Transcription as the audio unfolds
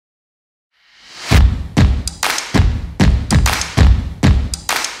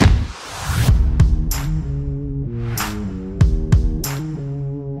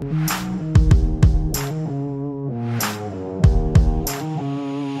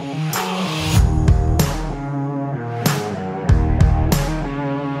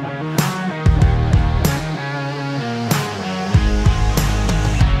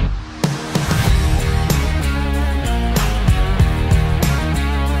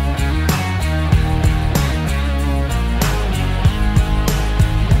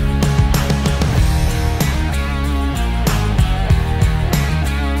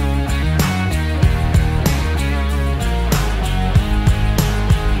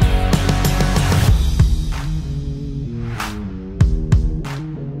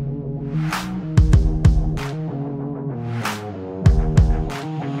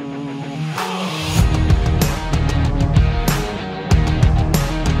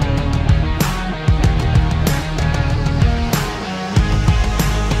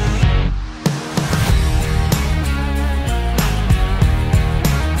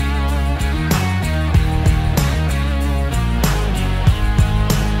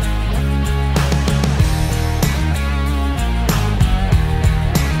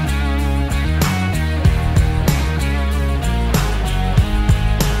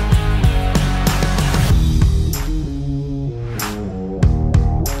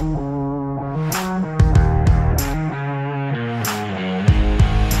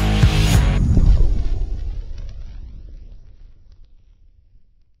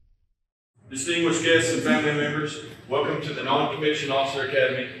Commissioned Officer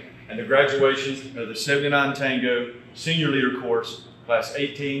Academy and the graduation of the 79 Tango Senior Leader Course, Class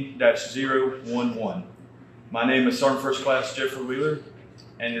 18-011. My name is Sergeant First Class Jeffrey Wheeler,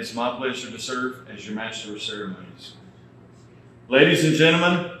 and it's my pleasure to serve as your Master of Ceremonies. Ladies and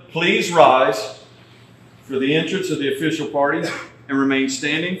gentlemen, please rise for the entrance of the official party and remain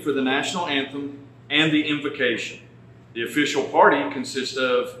standing for the national anthem and the invocation. The official party consists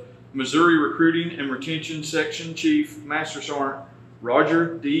of Missouri Recruiting and Retention Section Chief Master Sergeant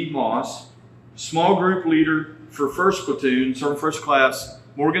Roger D. Moss, Small Group Leader for 1st Platoon, Sergeant First Class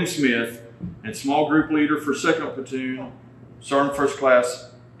Morgan Smith, and Small Group Leader for 2nd Platoon, Sergeant First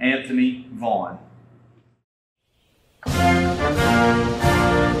Class Anthony Vaughn.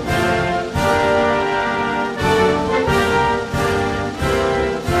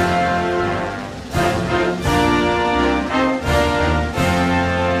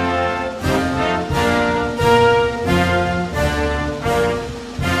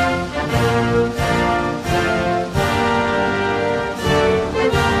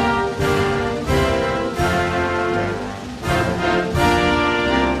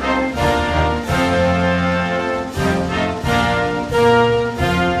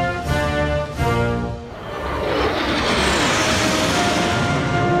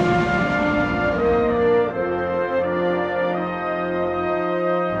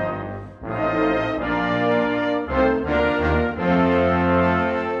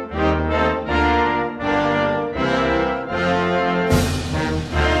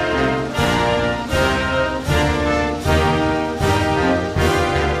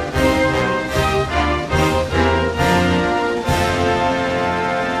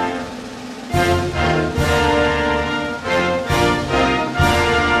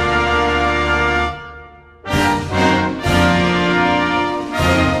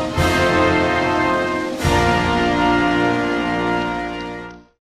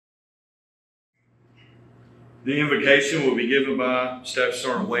 The invocation will be given by Staff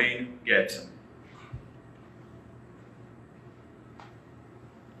Sergeant Wayne Gadsden.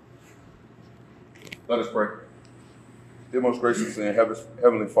 Let us pray. Dear most gracious and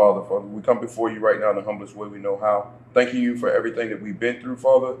Heavenly Father, we come before you right now in the humblest way we know how. Thanking you for everything that we've been through,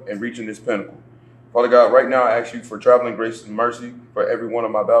 Father, and reaching this pinnacle. Father God, right now I ask you for traveling grace and mercy for every one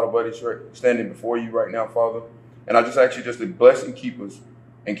of my battle buddies standing before you right now, Father. And I just ask you just to bless and keep us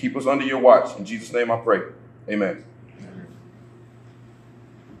under your watch. In Jesus' name I pray. Amen.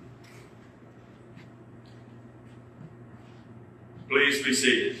 Please be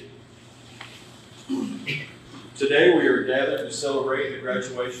seated. Today we are gathered to celebrate the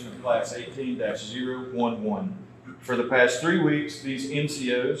graduation of Class 18-011. For the past 3 weeks, these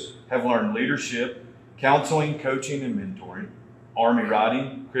NCOs have learned leadership, counseling, coaching, and mentoring, Army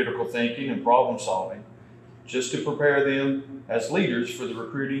writing, critical thinking, and problem solving, just to prepare them as leaders for the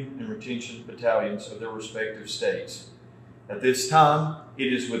recruiting and retention battalions of their respective states. At this time,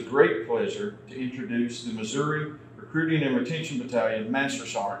 it is with great pleasure to introduce the Missouri Recruiting and Retention Battalion Master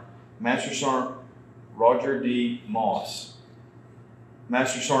Sergeant Roger D. Moss.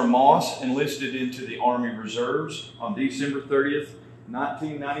 Master Sergeant Moss enlisted into the Army Reserves on December 30th,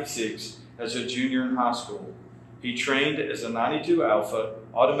 1996 as a junior in high school. He trained as a 92 Alpha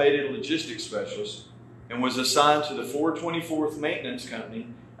automated logistics specialist and was assigned to the 424th Maintenance Company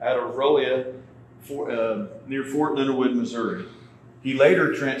out of Rolia near Fort Leonard Wood, Missouri. He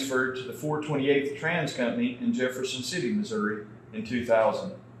later transferred to the 428th Trans Company in Jefferson City, Missouri in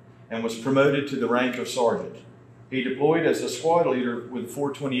 2000 and was promoted to the rank of sergeant. He deployed as a squad leader with the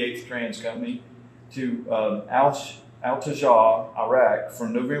 428th Trans Company to Al-Tajah, Iraq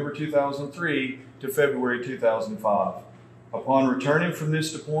from November 2003 to February 2005. Upon returning from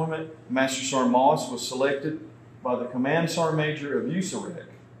this deployment, Master Sergeant Moss was selected by the Command Sergeant Major of USAREC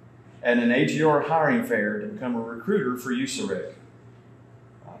at an AGR hiring fair to become a recruiter for USAREC.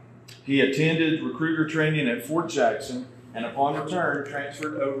 He attended recruiter training at Fort Jackson and upon return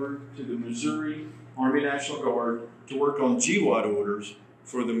transferred over to the Missouri Army National Guard to work on GWAT orders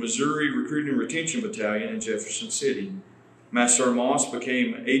for the Missouri Recruiting and Retention Battalion in Jefferson City. Master Sergeant Moss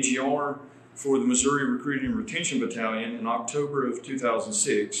became AGR for the Missouri Recruiting and Retention Battalion in October of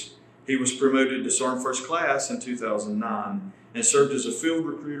 2006. He was promoted to Sergeant First Class in 2009 and served as a field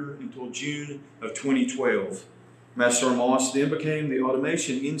recruiter until June of 2012. Master Sergeant Moss then became the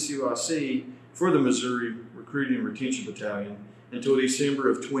Automation NCOIC for the Missouri Recruiting and Retention Battalion until December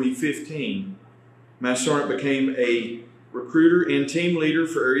of 2015. Master Sergeant became a recruiter and team leader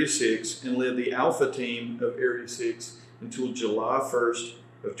for Area 6 and led the Alpha team of Area 6 until July 1st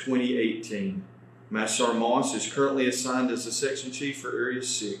of 2018. Master Sergeant Moss is currently assigned as the Section Chief for Area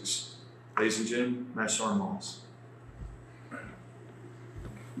 6. Ladies and gentlemen, Master Sergeant Moss.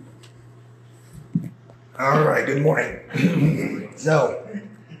 All right, good morning. So,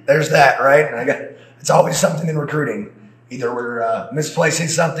 there's that, right? It's always something in recruiting. Either we're misplacing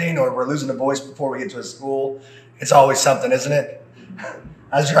something or we're losing a voice before we get to a school. It's always something, isn't it?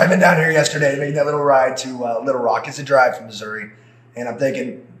 I was driving down here yesterday, making that little ride to Little Rock. It's a drive from Missouri. And I'm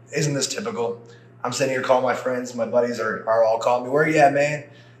thinking, isn't this typical? I'm sitting here calling my friends. My buddies are all calling me. Where are you at, man?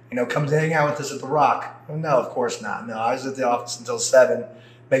 Come to hang out with us at the Rock. Well, no, of course not. No, I was at the office until 7,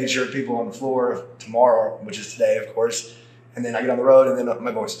 making sure people on the floor tomorrow, which is today, of course. And then I get on the road, and then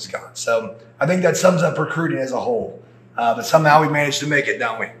my voice is gone. So I think that sums up recruiting as a whole. But somehow we managed to make it,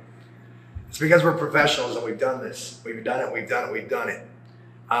 don't we? It's because we're professionals and we've done this. We've done it, we've done it, we've done it.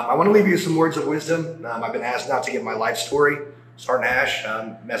 I want to leave you some words of wisdom. I've been asked not to give my life story. Sergeant Ash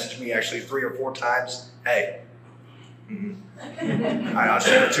messaged me actually 3 or 4 times. Hey. I'll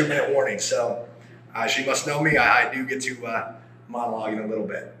send a 2-minute warning. So she must know me. I do get to monologue in a little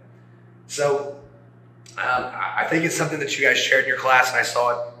bit. So I think it's something that you guys shared in your class, and I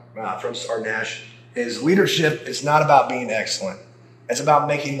saw it from Sergeant Ash, is leadership is not about being excellent. It's about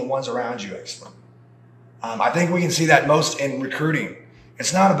making the ones around you excellent. I think we can see that most in recruiting.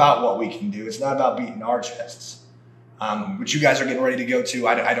 It's not about what we can do. It's not about beating our chests. Which you guys are getting ready to go to.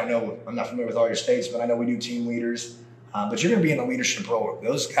 I don't know. I'm not familiar with all your states, but I know we do team leaders. But you're going to be in a leadership role.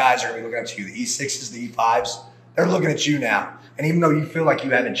 Those guys are going to be looking up to you. The E6s, the E5s, they're looking at you now. And even though you feel like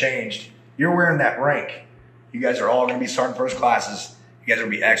you haven't changed, you're wearing that rank. You guys are all going to be starting first classes. You guys are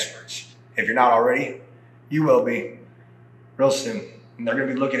going to be experts. If you're not already, you will be real soon. And they're going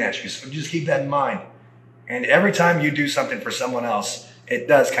to be looking at you. So just keep that in mind. And every time you do something for someone else, it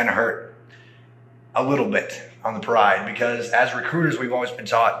does kind of hurt a little bit on the pride, because as recruiters, we've always been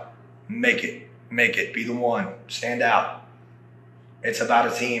taught, make it, be the one, stand out. It's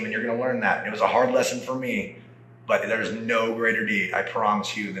about a team, and you're going to learn that. It was a hard lesson for me, but there's no greater deed, I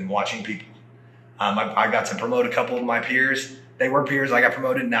promise you, than watching people. I got to promote a couple of my peers. They were peers. I got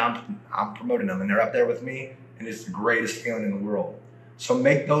promoted. Now I'm promoting them, and they're up there with me, and it's the greatest feeling in the world. So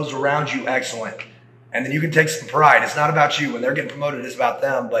make those around you excellent, and then you can take some pride. It's not about you. When they're getting promoted, it's about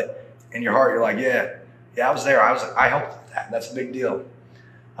them, but in your heart, you're like, yeah, I was there. I helped with that. That's a big deal.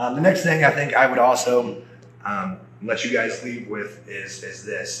 The next thing I think I would also let you guys leave with is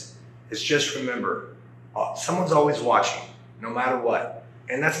this. It's just remember, someone's always watching, no matter what.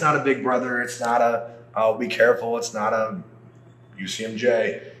 And that's not a big brother. It's not a, oh, be careful. It's not a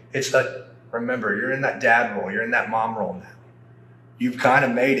UCMJ. It's a, remember, you're in that dad role. You're in that mom role now. You've kind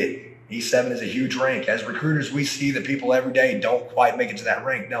of made it. E7 is a huge rank. As recruiters, we see that people every day don't quite make it to that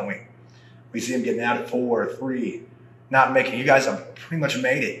rank, don't we? We see them getting out at 4, 3, not making. You guys have pretty much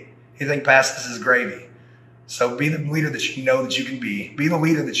made it. Anything past this is gravy. So be the leader that you know that you can be. Be the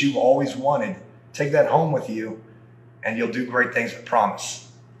leader that you've always wanted. Take that home with you, and you'll do great things, I promise.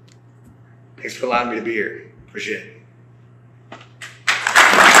 Thanks for allowing me to be here. Appreciate it.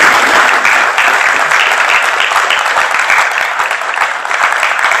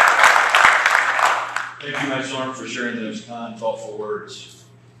 Thank you, Master Sergeant, for sharing those kind, thoughtful words.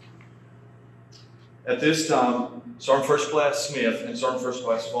 At this time, Sergeant First Class Smith and Sergeant First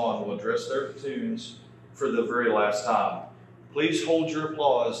Class Vaughn will address their platoons for the very last time. Please hold your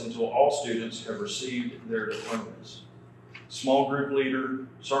applause until all students have received their diplomas. Small group leader,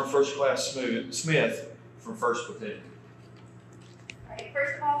 Sergeant First Class Smith from 1st Platoon. All right,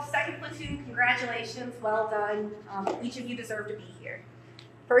 first of all, 2nd Platoon, congratulations, well done. Each of you deserve to be here.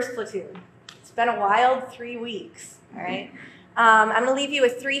 1st Platoon, it's been a wild 3 weeks, all right? I'm gonna leave you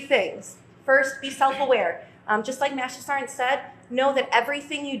with 3 things. First, be self-aware. Just like Master Sergeant said, know that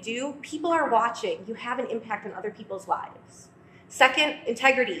everything you do, people are watching. You have an impact on other people's lives. Second,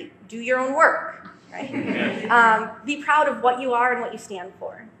 integrity. Do your own work, right? Be proud of what you are and what you stand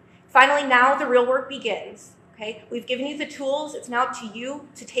for. Finally, now the real work begins, okay? We've given you the tools. It's now up to you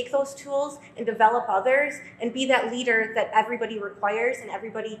to take those tools and develop others and be that leader that everybody requires and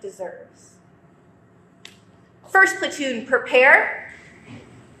everybody deserves. 1st Platoon, prepare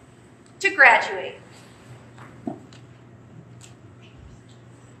to graduate.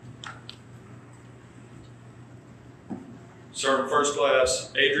 Sergeant First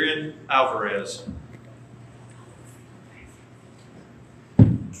Class Adrian Alvarez.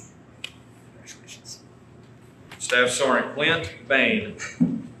 Staff Sergeant Clint Bain.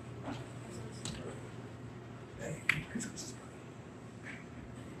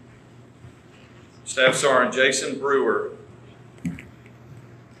 Staff Sergeant Jason Brewer.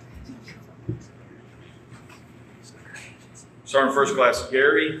 Sergeant First Class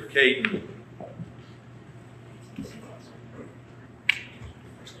Gary Caton.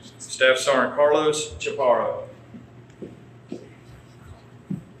 Staff Sergeant Carlos Chaparro.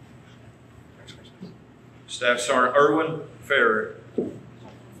 Staff Sergeant Irwin Farrer.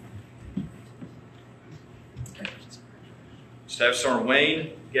 Staff Sergeant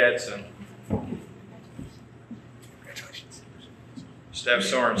Wayne Gadsden. Staff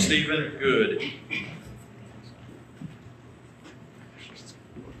Sergeant Stephen Good.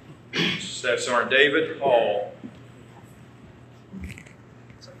 Staff Sergeant David Hall.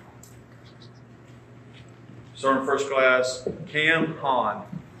 Sergeant First Class Cam Hahn.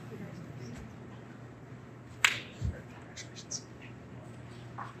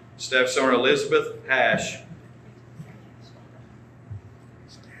 Staff Sergeant Elizabeth Hash.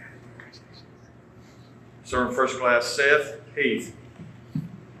 Sergeant First Class Seth Heath.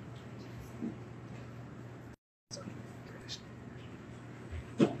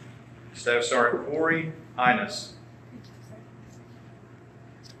 Staff Sergeant Corey Inus.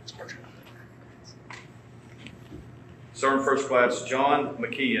 Sergeant First Class John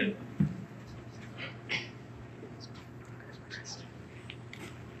McKeon.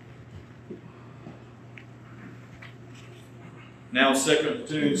 Now, second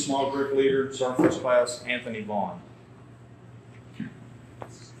platoon, small group leader, Sergeant First Class Anthony Vaughn.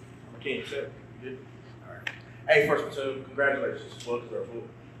 McKean, set. Good. All right. Hey, first platoon, congratulations. Well deserved.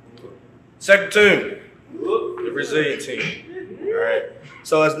 Second platoon, the resilient team. All right.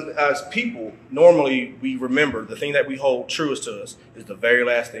 So as people, normally we remember the thing that we hold truest to us is the very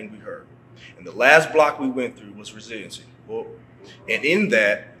last thing we heard. And the last block we went through was resiliency. Well, and in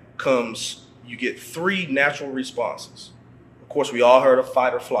that comes, you get 3 natural responses. Of course, we all heard of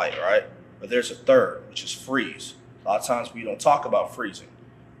fight or flight, right? But there's a third, which is freeze. A lot of times we don't talk about freezing.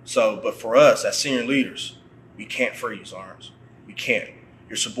 So, but for us as senior leaders, we can't freeze, Arms. We can't.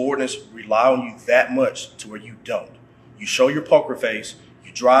 Your subordinates rely on you that much to where you don't. You show your poker face,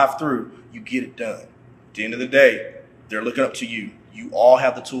 you drive through, you get it done. At the end of the day, they're looking up to you. You all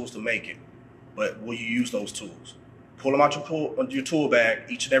have the tools to make it, but will you use those tools? Pull them out your tool bag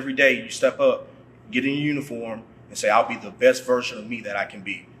each and every day. You step up, get in your uniform, and say, I'll be the best version of me that I can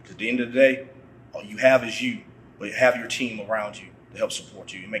be. At the end of the day, all you have is you, but you have your team around you to help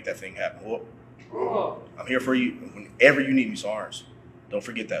support you and make that thing happen. Well, I'm here for you whenever you need me, Sarge. Don't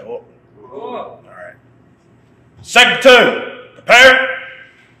forget that. Well, all right. Second platoon, prepare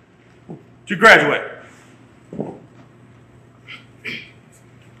to graduate.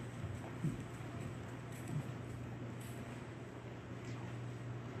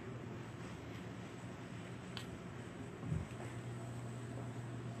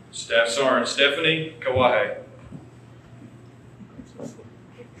 Staff Sergeant Stephanie Kawahe.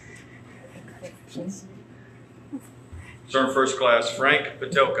 Sergeant First Class Frank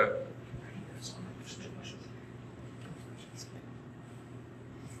Patelka.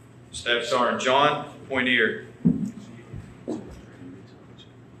 Staff Sergeant John Poinier.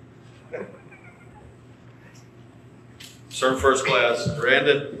 Sergeant First Class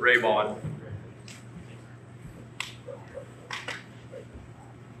Brandon Raybon.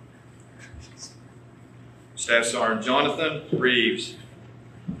 Staff Sergeant Jonathan Reeves.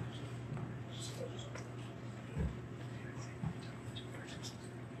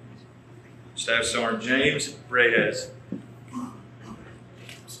 Staff Sergeant James Reyes.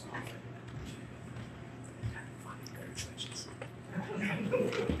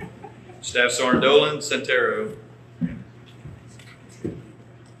 Staff Sergeant Dolan Santero.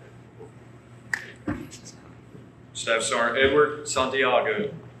 Staff Sergeant Edward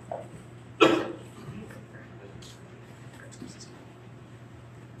Santiago.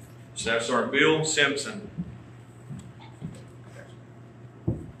 Staff Sergeant Bill Simpson.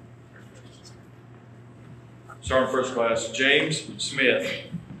 Sergeant First Class James Smith.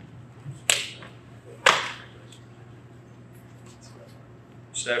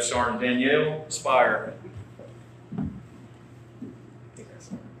 Staff Sergeant Danielle Spire.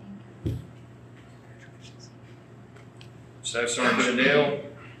 Staff Sergeant Janelle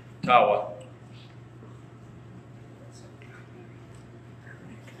Tawa.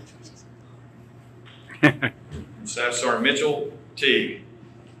 Staff Sergeant Mitchell Teague.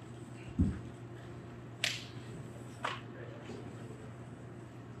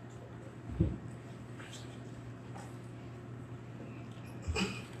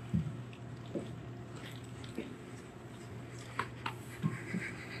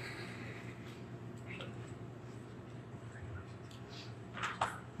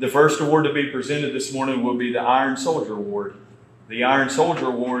 The first award to be presented this morning will be the Iron Soldier Award. The Iron Soldier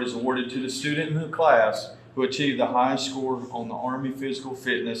Award is awarded to the student in the class who achieved the highest score on the Army Physical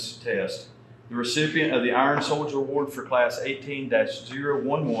Fitness Test. The recipient of the Iron Soldier Award for Class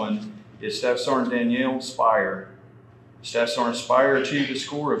 18-011 is Staff Sergeant Danielle Spire. Staff Sergeant Spire achieved a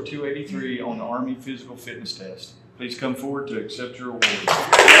score of 283 on the Army Physical Fitness Test. Please come forward to accept your award.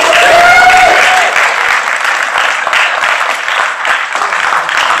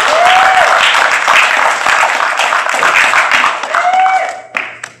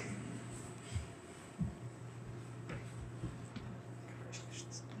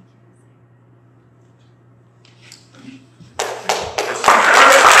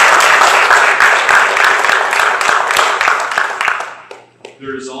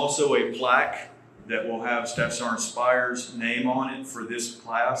 There is also a plaque that will have Staff Sergeant Spire's name on it for this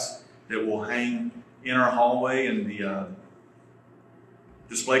class that will hang in our hallway in the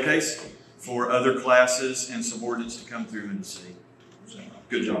display case for other classes and subordinates to come through and to see. So,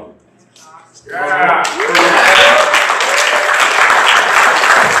 good job. Yeah.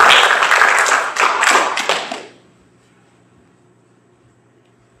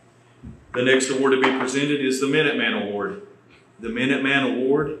 The next award to be presented is the Minuteman Award. The Minuteman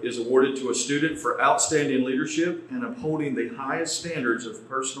Award is awarded to a student for outstanding leadership and upholding the highest standards of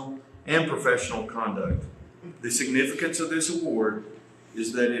personal and professional conduct. The significance of this award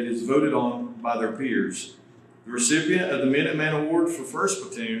is that it is voted on by their peers. The recipient of the Minuteman Award for 1st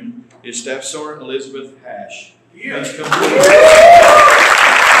Platoon is Staff Sergeant Elizabeth Hash. Yeah. Please come forward.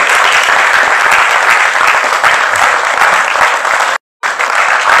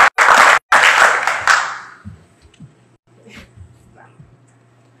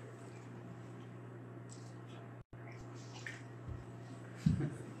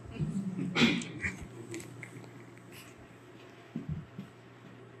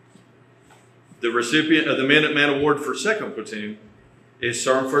 The recipient of the Minuteman Award for 2nd Platoon is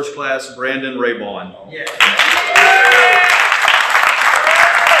Sergeant First Class Brandon Raybon. Yeah.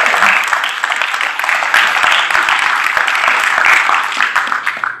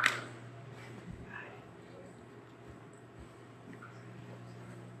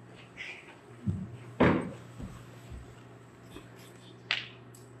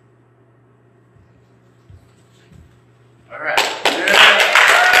 All right.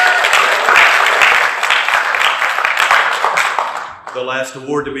 The last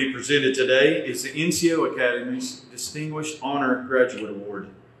award to be presented today is the NCO Academy's Distinguished Honor Graduate Award.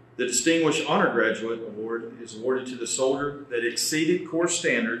 The Distinguished Honor Graduate Award is awarded to the soldier that exceeded course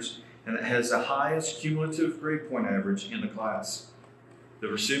standards and that has the highest cumulative grade point average in the class. The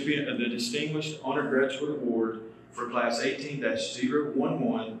recipient of the Distinguished Honor Graduate Award for Class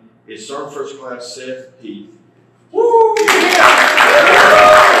 18-011 is Sergeant First Class Seth Heath. Woo!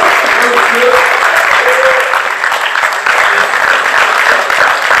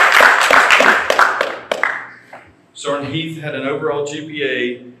 Sergeant Heath had an overall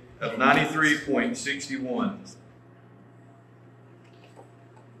GPA of 93.61.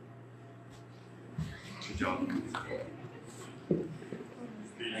 Good job.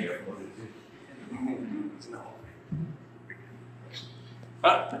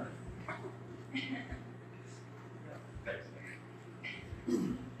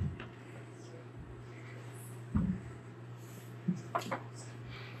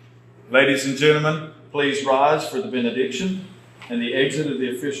 Ladies and gentlemen, please rise for the benediction and the exit of the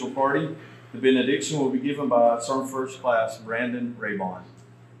official party. The benediction will be given by Sergeant First Class Brandon Raybon.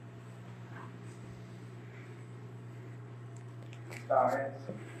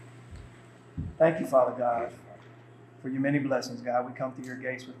 Thank you, Father God, for your many blessings, God. We come to your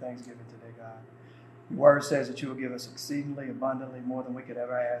gates with thanksgiving today, God. Your word says that you will give us exceedingly abundantly more than we could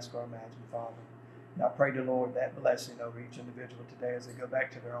ever ask or imagine, Father. And I pray to Lord that blessing over each individual today as they go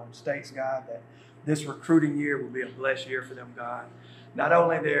back to their own states, God, that this recruiting year will be a blessed year for them, God. Not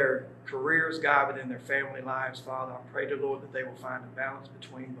only their careers, God, but in their family lives, Father. I pray to Lord that they will find a balance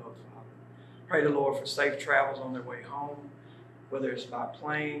between both, Father. Pray to Lord for safe travels on their way home, whether it's by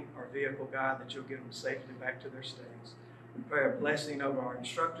plane or vehicle, God, that you'll get them safely back to their states. We pray a blessing over our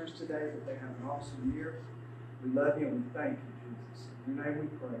instructors today, that they have an awesome year. We love you and we thank you, Jesus. In your name we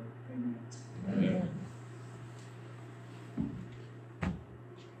pray. Amen. Amen.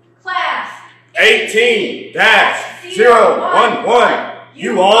 Class 18-011,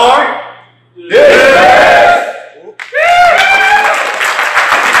 you are dismissed.